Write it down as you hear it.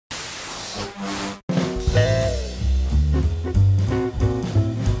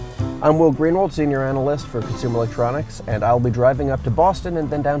I'm Will Greenwald, Senior Analyst for Consumer Electronics, and I'll be driving up to Boston and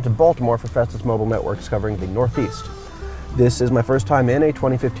then down to Baltimore for Fastest Mobile Networks covering the Northeast. This is my first time in a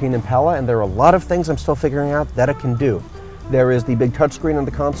 2015 Impala, and there are a lot of things I'm still figuring out that it can do. There is the big touchscreen on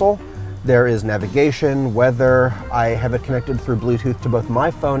the console, there is navigation, weather. I have it connected through Bluetooth to both my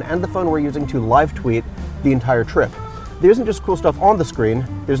phone and the phone we're using to live tweet the entire trip. There isn't just cool stuff on the screen,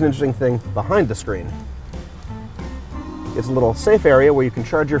 there's an interesting thing behind the screen. It's a little safe area where you can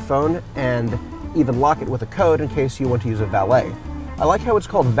charge your phone and even lock it with a code in case you want to use a valet. I like how it's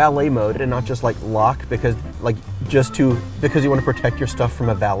called valet mode and not just like lock because you want to protect your stuff from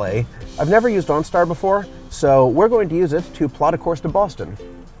a valet. I've never used OnStar before, so we're going to use it to plot a course to Boston.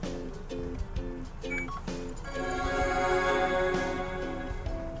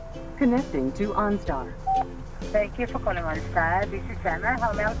 Connecting to OnStar. Thank you for calling OnStar. This is Anna.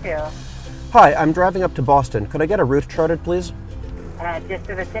 How may I help you? Hi, I'm driving up to Boston. Could I get a route charted, please? Just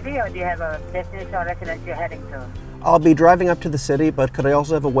to the city, or do you have a destination or residence you're heading to? I'll be driving up to the city, but could I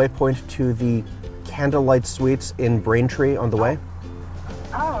also have a waypoint to the Candlelight Suites in Braintree on the way?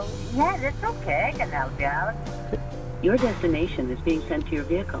 Oh, yeah, that's okay. I can help you out. Your destination is being sent to your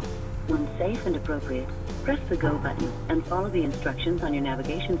vehicle. When safe and appropriate, press the Go button and follow the instructions on your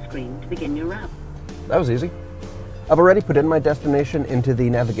navigation screen to begin your route. That was easy. I've already put in my destination into the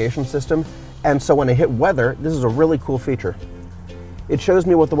navigation system, and so when I hit weather, this is a really cool feature. It shows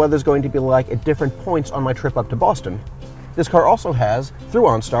me what the weather's going to be like at different points on my trip up to Boston. This car also has, through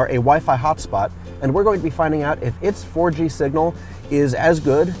OnStar, a Wi-Fi hotspot, and we're going to be finding out if its 4G signal is as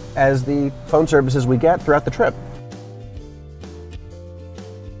good as the phone services we get throughout the trip.